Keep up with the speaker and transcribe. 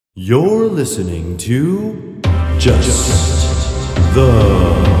You're listening to Just the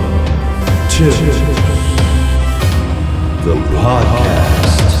Tip, the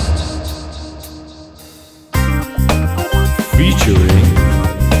podcast, featuring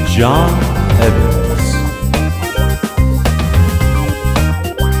John Evans.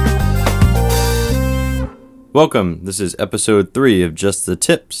 Welcome. This is episode 3 of Just the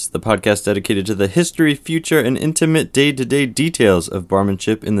Tips, the podcast dedicated to the history, future, and intimate day-to-day details of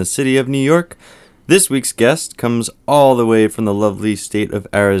barmanship in the city of New York. This week's guest comes all the way from the lovely state of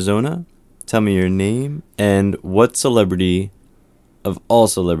Arizona. Tell me your name and what celebrity of all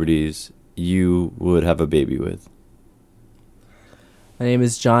celebrities you would have a baby with. My name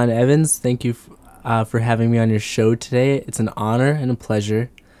is John Evans. Thank you for having me on your show today. It's an honor and a pleasure.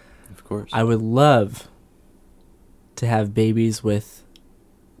 Of course. I would love to have babies with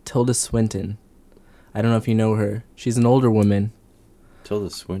Tilda Swinton. I don't know if you know her. She's an older woman.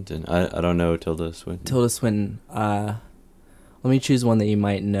 Tilda Swinton. I don't know Tilda Swinton. Tilda Swinton. Let me choose one that you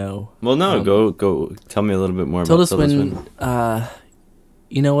might know. Well, no, go. Tell me a little bit more Tilda about Tilda Swinton.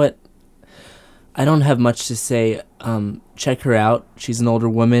 You know what? I don't have much to say. Check her out. She's an older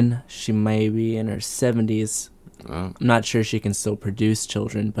woman. She may be in her 70s. Oh. I'm not sure she can still produce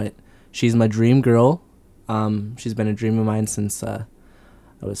children, but she's my dream girl. She's been a dream of mine since I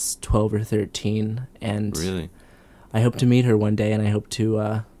was 12 or 13, and Really? I hope to meet her one day, and I hope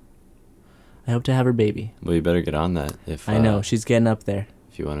to have her baby. Well, you better get on that if I know she's getting up there.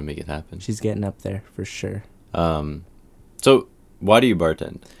 if you want to make it happen. She's getting up there for sure. So why do you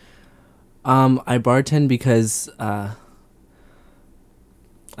bartend? I bartend because I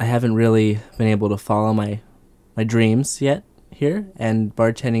haven't really been able to follow my dreams yet here, and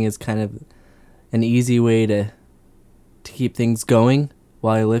bartending is kind of an easy way to keep things going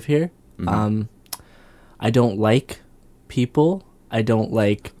while I live here. Mm-hmm. I don't like people. I don't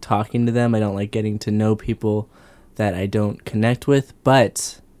like talking to them. I don't like getting to know people that I don't connect with,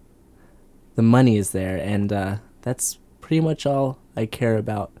 but the money is there, and that's pretty much all I care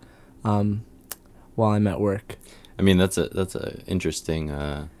about while I'm at work. I mean, that's a interesting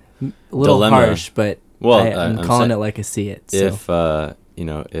A little dilemma. harsh, but Well, I'm calling it like I see it. So.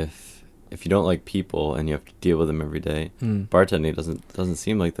 If you don't like people and you have to deal with them every day, bartending doesn't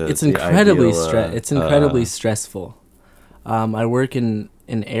seem like It's the incredibly ideal, stressful. I work in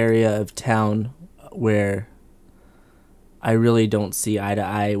an area of town where I really don't see eye to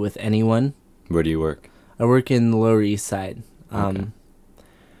eye with anyone. Where do you work? I work in the Lower East Side. Okay.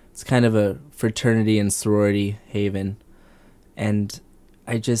 It's kind of a fraternity and sorority haven, and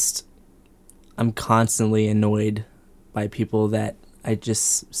I'm constantly annoyed by people that I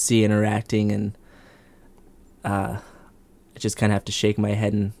just see interacting, and I just kind of have to shake my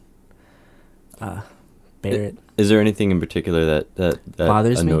head and bear it. Is there anything in particular that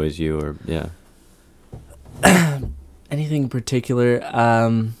bothers annoys you, or yeah, Anything in particular?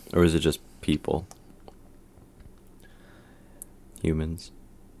 or is it just people? Humans.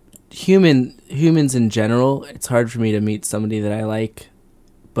 Humans in general. It's hard for me to meet somebody that I like,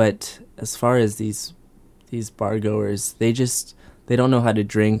 but as far as these bar goers, they don't know how to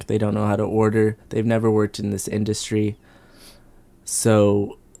drink. They don't know how to order. They've never worked in this industry.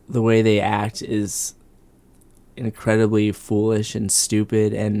 So the way they act is incredibly foolish and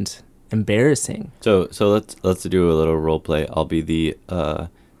stupid and embarrassing. So let's do a little role play. I'll be the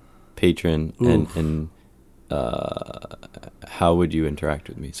patron. Ooh. and how would you interact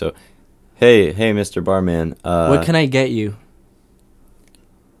with me? So, hey, Mr. Barman. What can I get you?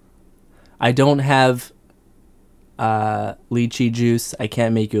 I don't have lychee juice. I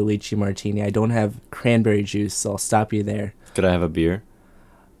can't make you a lychee martini. I don't have cranberry juice, so I'll stop you there. Could I have a beer?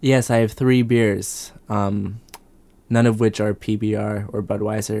 Yes, I have 3 beers, none of which are PBR or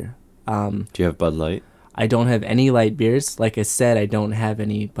Budweiser. Do you have Bud Light? I don't have any light beers. Like I said, I don't have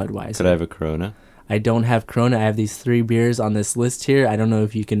any Budweiser. Could I have a Corona? I don't have Corona. I have these 3 beers on this list here. I don't know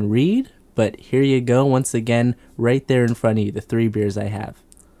if you can read, but here you go. Once again, right there in front of you, the 3 beers I have.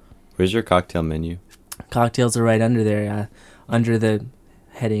 Where's your cocktail menu? Cocktails are right under there, under the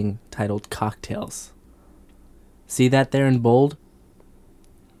heading titled Cocktails. See that there in bold?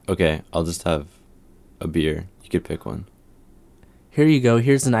 Okay, I'll just have a beer. You could pick one. Here you go.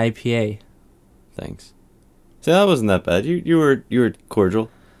 Here's an IPA. Thanks. See, that wasn't that bad. You were cordial.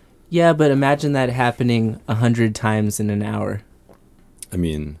 Yeah, but imagine that happening 100 times in an hour. I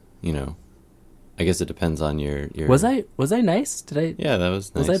mean, I guess it depends on your. Was I nice? Did I? Yeah, that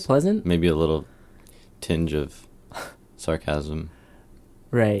was nice. Was I pleasant? Maybe a little tinge of sarcasm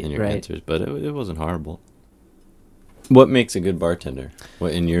Right, in your right. answers, but it wasn't horrible. What makes a good bartender?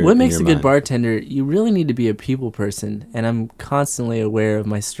 What makes a good mind? bartender? You really need to be a people person, and I'm constantly aware of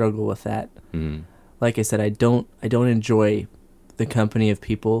my struggle with that. Mm-hmm. Like I said, I don't enjoy the company of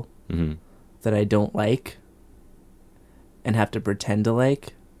people Mm-hmm. that I don't like and have to pretend to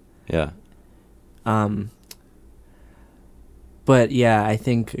like. Yeah. But yeah, I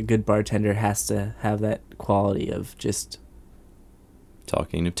think a good bartender has to have that quality of just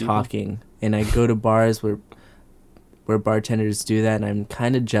Talking to people. talking. And I go to bars where bartenders do that, and I'm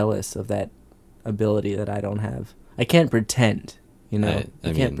kind of jealous of that ability that I don't have. I can't pretend, you know.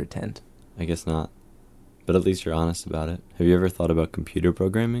 I can't pretend. I guess not. But at least you're honest about it. Have you ever thought about computer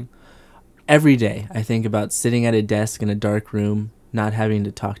programming? Every day I think about sitting at a desk in a dark room, not having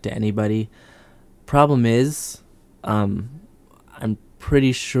to talk to anybody. Problem is, I'm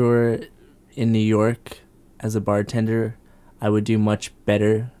pretty sure in New York as a bartender, I would do much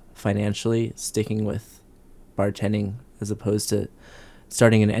better financially sticking with bartending as opposed to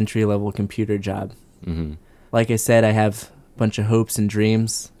starting an entry-level computer job. Mm-hmm. Like I said, I have a bunch of hopes and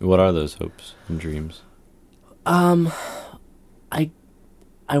dreams. What are those hopes and dreams?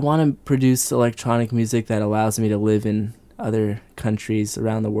 I want to produce electronic music that allows me to live in other countries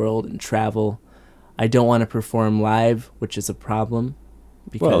around the world and travel. I don't want to perform live, which is a problem.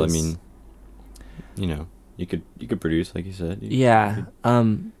 Because, Well, I mean, you know, you could produce, like you said. Yeah.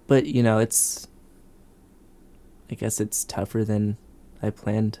 But you know, I guess it's tougher than I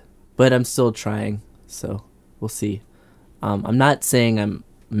planned. But I'm still trying, so we'll see. I'm not saying I'm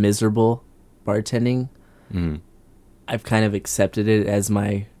miserable bartending. Mm-hmm. I've kind of accepted it as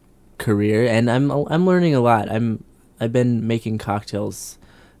my career, and I'm learning a lot. I've been making cocktails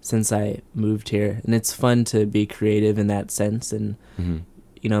since I moved here, and it's fun to be creative in that sense, and Mm-hmm.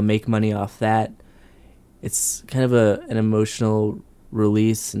 you know, make money off that. It's kind of an emotional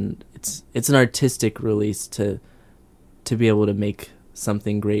release, and it's an artistic release to be able to make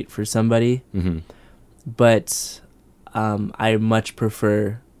something great for somebody. Mm-hmm. But I much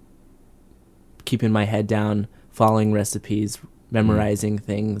prefer keeping my head down, following recipes, memorizing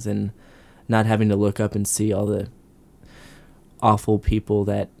things, and not having to look up and see all the awful people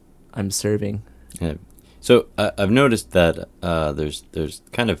that I'm serving. Yeah. So I've noticed that there's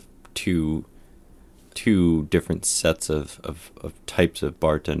kind of two different sets of types of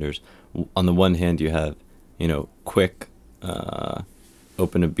bartenders. On the one hand, you have, you know, quick,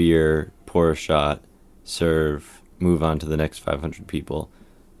 open a beer, pour a shot, serve, move on to the next 500 people.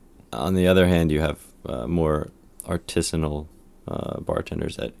 On the other hand, you have more artisanal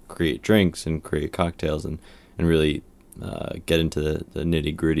bartenders that create drinks and create cocktails and really get into the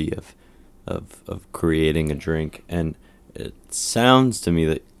nitty gritty of creating a drink. And it sounds to me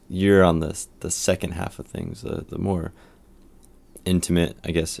that you're on the second half of things, the more intimate,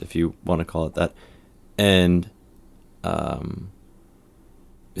 I guess, if you want to call it that. And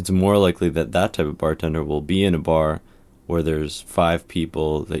it's more likely that type of bartender will be in a bar where there's 5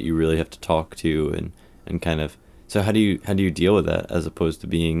 people that you really have to talk to and kind of. So how do you deal with that as opposed to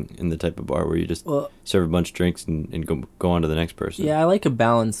being in the type of bar where you just serve a bunch of drinks and go on to the next person? Yeah, I like a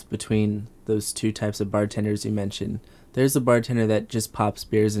balance between those two types of bartenders you mentioned. There's a bartender that just pops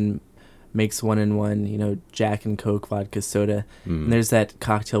beers and makes one-in-one, you know, Jack and Coke, vodka, soda. Mm. And there's that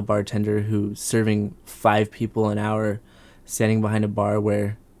cocktail bartender who's serving 5 people an hour, standing behind a bar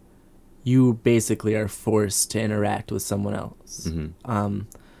where you basically are forced to interact with someone else. Mm-hmm.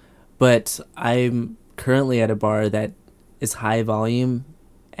 But I'm currently at a bar that is high volume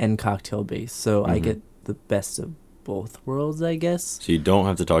and cocktail based, so I get the best of both worlds, I guess. So you don't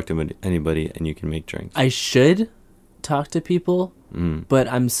have to talk to anybody and you can make drinks. I should talk to people, but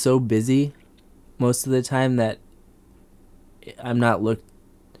I'm so busy most of the time that I'm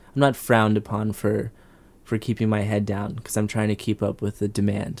not frowned upon for keeping my head down because I'm trying to keep up with the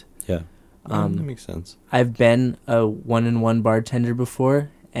demand. Yeah. That makes sense. I've been a one-in-one bartender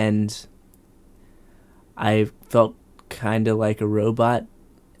before, and I felt kind of like a robot,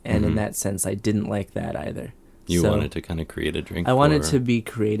 and in that sense, I didn't like that either. You wanted to kind of create a drink. I wanted to be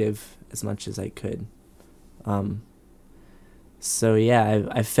creative as much as I could. So yeah,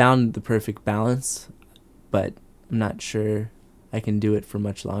 I found the perfect balance, but I'm not sure I can do it for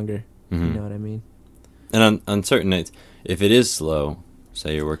much longer. Mm-hmm. You know what I mean? And on certain nights, if it is slow,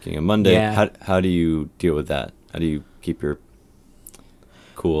 say you're working a Monday, Yeah. how do you deal with that? How do you keep your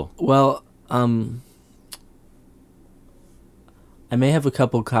cool? Well, I may have a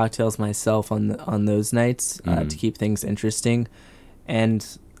couple cocktails myself on those nights to keep things interesting, and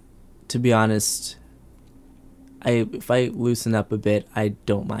to be honest, if I loosen up a bit, I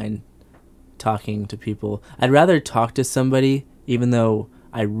don't mind talking to people. I'd rather talk to somebody, even though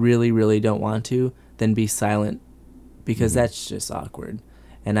I really, really don't want to, than be silent because that's just awkward.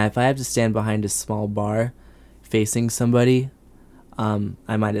 And if I have to stand behind a small bar facing somebody,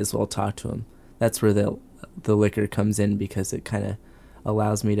 I might as well talk to them. That's where the liquor comes in, because it kind of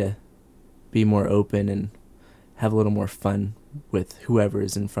allows me to be more open and have a little more fun with whoever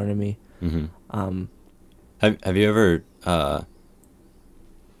is in front of me. Mm-hmm. Have you ever,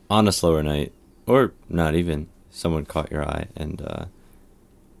 on a slower night, or not even, someone caught your eye and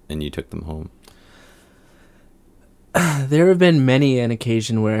you took them home? There have been many an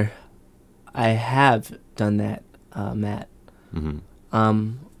occasion where I have done that, Matt. Mm-hmm.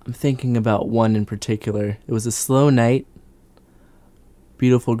 I'm thinking about one in particular. It was a slow night.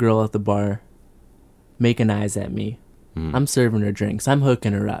 Beautiful girl at the bar, making eyes at me. Mm-hmm. I'm serving her drinks. I'm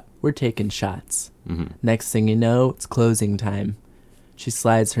hooking her up. We're taking shots. Mm-hmm. Next thing you know, it's closing time. She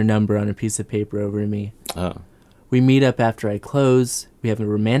slides her number on a piece of paper over to me. Oh. We meet up after I close. We have a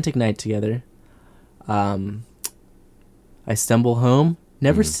romantic night together. I stumble home.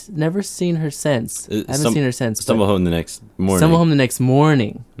 Never seen her since. I haven't seen her since. Stumble home the next morning. Stumble home the next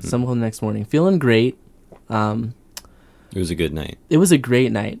morning. Stumble home the next morning. Feeling great. It was a good night. It was a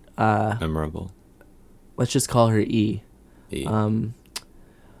great night. Memorable. Let's just call her E. E.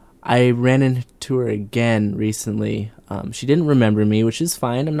 I ran into her again recently. She didn't remember me, which is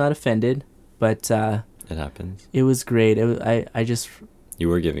fine. I'm not offended. But it happens. it was great. I just You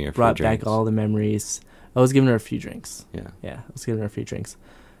were giving her free brought drinks. back all the memories. I was giving her a few drinks. Yeah. Yeah, I was giving her a few drinks.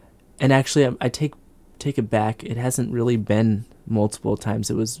 And actually, I take it back. It hasn't really been multiple times.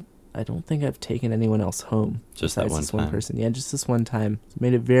 I don't think I've taken anyone else home. Just that besides one this time. one person. Yeah, just this one time. It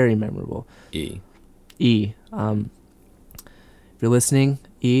made it very memorable. E. E. If you're listening,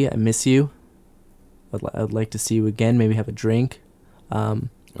 E, I miss you. I'd like to see you again. Maybe have a drink. Or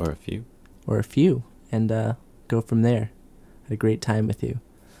a few. Or a few. And go from there. Had a great time with you.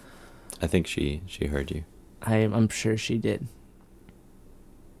 I think she heard you. I'm sure she did.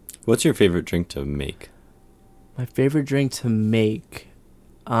 What's your favorite drink to make? My favorite drink to make,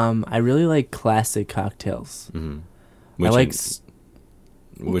 I really like classic cocktails. Mm-hmm.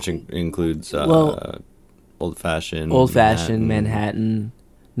 Which includes old fashioned, Manhattan,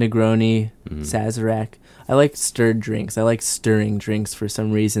 Negroni, mm-hmm. Sazerac. I like stirred drinks. I like stirring drinks for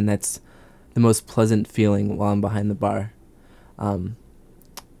some reason. That's the most pleasant feeling while I'm behind the bar.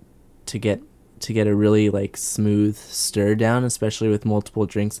 To get a really like smooth stir down, especially with multiple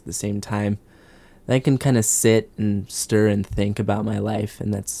drinks at the same time. I can kind of sit and stir and think about my life,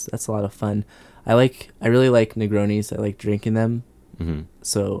 and that's a lot of fun. I really like Negronis. I like drinking them. Mm-hmm.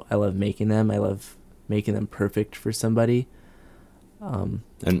 So I love making them. I love making them perfect for somebody. And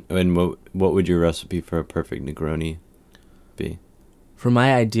what would your recipe for a perfect Negroni be? For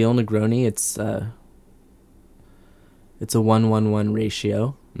my ideal Negroni, it's a 1-1-1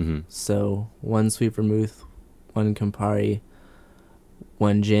 ratio. Mm-hmm. So 1 sweet vermouth, 1 Campari,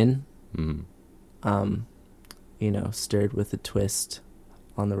 1 gin. Mm-hmm. Stirred with a twist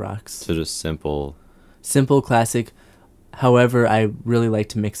on the rocks. So just simple, classic. However, I really like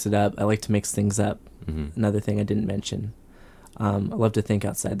to mix it up. I like to mix things up. mm-hmm. Another thing I didn't mention. I love to think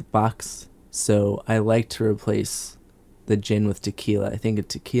outside the box. So I like to replace the gin with tequila. I think a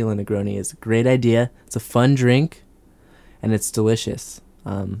tequila Negroni is a great idea. It's a fun drink, and it's delicious.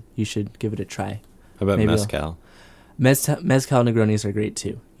 You should give it a try. How about Maybe mezcal? Mezcal Negronis are great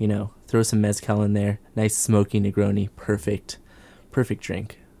too. Throw some mezcal in there. Nice smoky Negroni. Perfect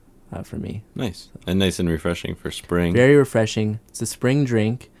drink for me. Nice. And nice and refreshing for spring. Very refreshing. It's a spring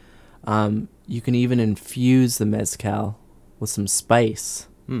drink. You can even infuse the mezcal with some spice.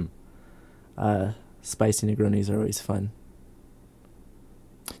 Spicy Negronis are always fun.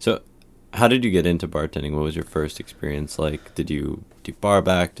 So, how did you get into bartending? What was your first experience like? Did you do bar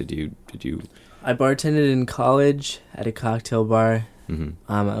back? Did you? I bartended in college at a cocktail bar. Mm-hmm.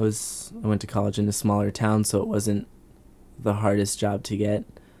 I went to college in a smaller town, so it wasn't the hardest job to get.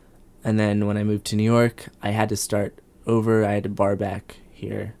 And then when I moved to New York, I had to start over. I had to bar back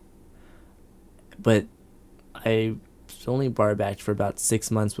here. But I only bar backed for about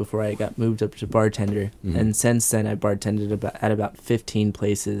 6 months before I got moved up to bartender. Mm-hmm. And since then, I bartended at about 15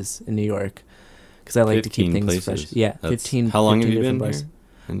 places in New York because I like to keep things places. fresh. Yeah, 15. How long 15 have you been bars.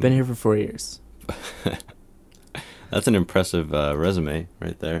 here? Been here for 4 years. That's an impressive resume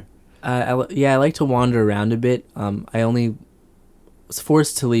right there. I like to wander around a bit. I only was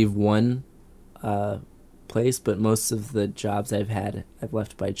forced to leave one place, but most of the jobs I've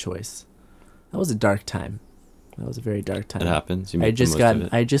left by choice. That was a dark time. That was a very dark time. It happens. I had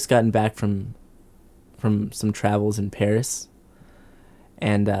just gotten back from some travels in Paris,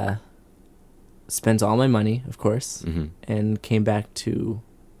 and spent all my money, of course, mm-hmm. and came back to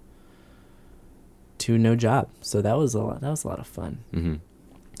to no job. So that was a lot of fun. Mm-hmm.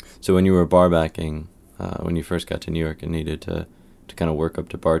 So when you were bar backing, when you first got to New York and needed to kind of work up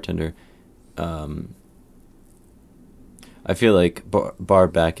to bartender, I feel like bar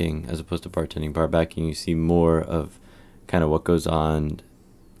backing, as opposed to bartending, bar backing, you see more of kind of what goes on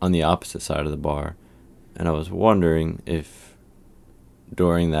the opposite side of the bar. And I was wondering if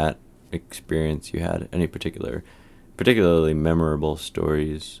during that experience you had any particularly memorable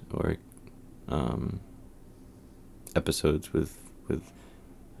stories or episodes with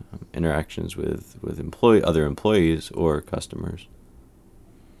interactions with other employees or customers.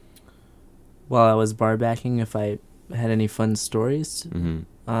 While I was bar backing, if I had any fun stories.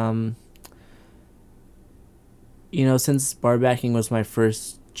 Mm-hmm. Since bar backing was my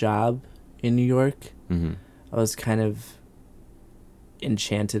first job in New York, Mm-hmm. I was kind of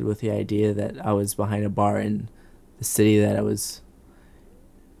enchanted with the idea that I was behind a bar in the city that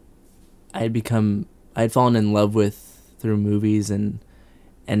I'd fallen in love with through movies and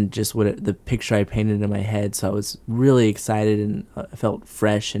just the picture I painted in my head. So I was really excited and I felt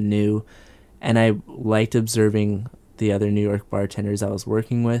fresh and new, and I liked observing the other New York bartenders I was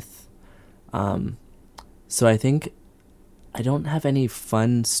working with. So I think I don't have any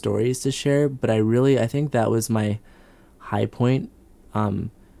fun stories to share, but I think that was my high point,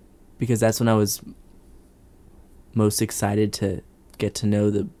 because that's when I was most excited to get to know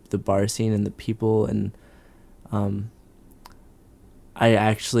the bar scene and the people, and I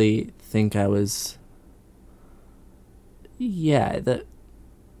actually think I was, I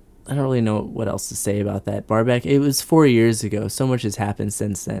don't really know what else to say about that. Barback, it was 4 years ago. So much has happened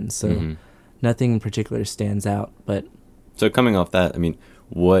since then. So Mm-hmm. nothing in particular stands out. But So coming off that, I mean,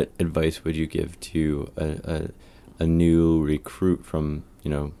 what advice would you give to a new recruit from,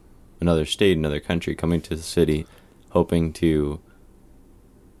 another state, another country, coming to the city, hoping to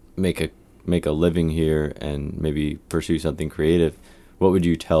make a living here and maybe pursue something creative? What would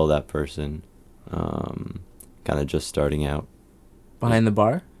you tell that person, kind of just starting out? behind the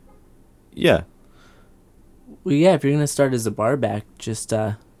bar? Yeah. Well, yeah, if you're going to start as a bar back, just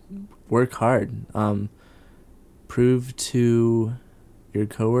work hard. Prove to your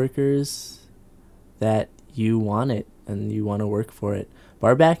coworkers that you want it and you want to work for it.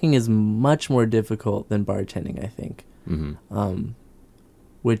 Bar backing is much more difficult than bartending, I think. Mm-hmm.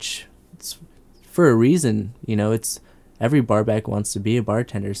 Which, it's for a reason. It's every bar back wants to be a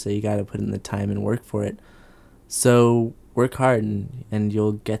bartender, so you got to put in the time and work for it. So work hard and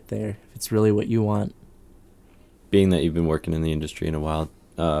you'll get there if it's really what you want. Being that you've been working in the industry in a while,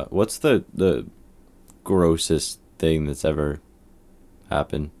 what's the grossest thing that's ever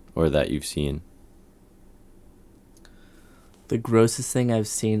happened or that you've seen? The grossest thing I've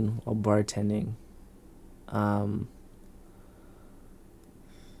seen while bartending, I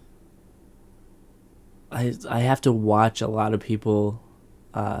have to watch a lot of people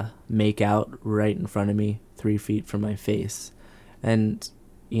make out right in front of me, 3 feet from my face, and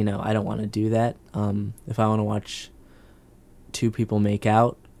I don't want to do that. If I want to watch 2 people make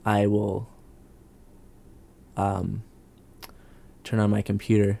out, I will turn on my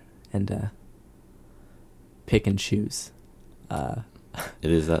computer and pick and choose.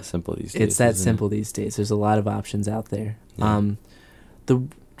 It is that simple these days. It's that isn't simple it? these days. There's a lot of options out there. Yeah. The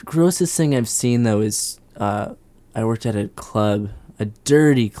grossest thing I've seen, though, is I worked at a club, a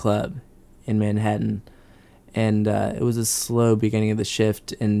dirty club in Manhattan, and it was a slow beginning of the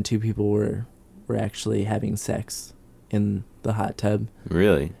shift, and 2 people were actually having sex in the hot tub.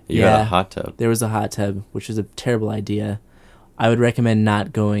 Really? You had a hot tub? There was a hot tub, which was a terrible idea. I would recommend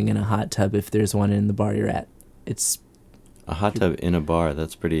not going in a hot tub if there's one in the bar you're at. It's A hot tub in a bar,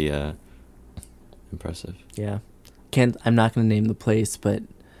 that's pretty impressive. yeah. I'm not going to name the place, but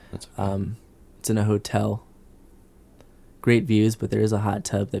That's okay. it's in a hotel. Great views, but there is a hot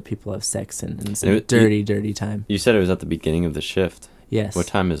tub that people have sex in, and it's And a it- dirty time. You said it was at the beginning of the shift. Yes. What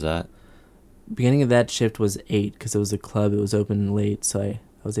time is that? Beginning of that shift was 8 because it was a club. It was open late, so I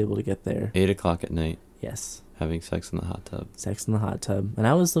was able to get there. 8 o'clock at night, Yes. having sex in the hot tub. Sex in the hot tub. And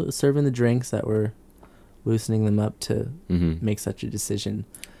I was serving the drinks that were loosening them up to Mm-hmm. make such a decision.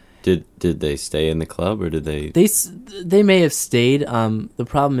 Did they stay in the club or did they? They may have stayed. The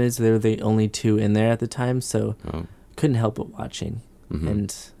problem is they were the only 2 in there at the time, so Oh. couldn't help but watching. Mm-hmm.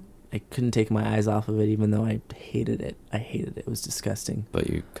 And I couldn't take my eyes off of it, even though I hated it. I hated it. It was disgusting. But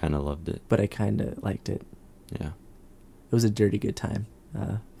you kind of loved it. But I kind of liked it. Yeah. It was a dirty good time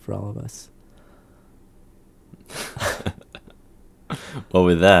for all of us. Well,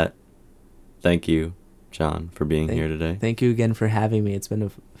 with that, thank you, John, for being here today. Thank you again for having me. It's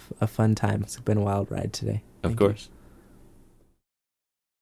been a fun time. It's been a wild ride today. Of Thank you. course.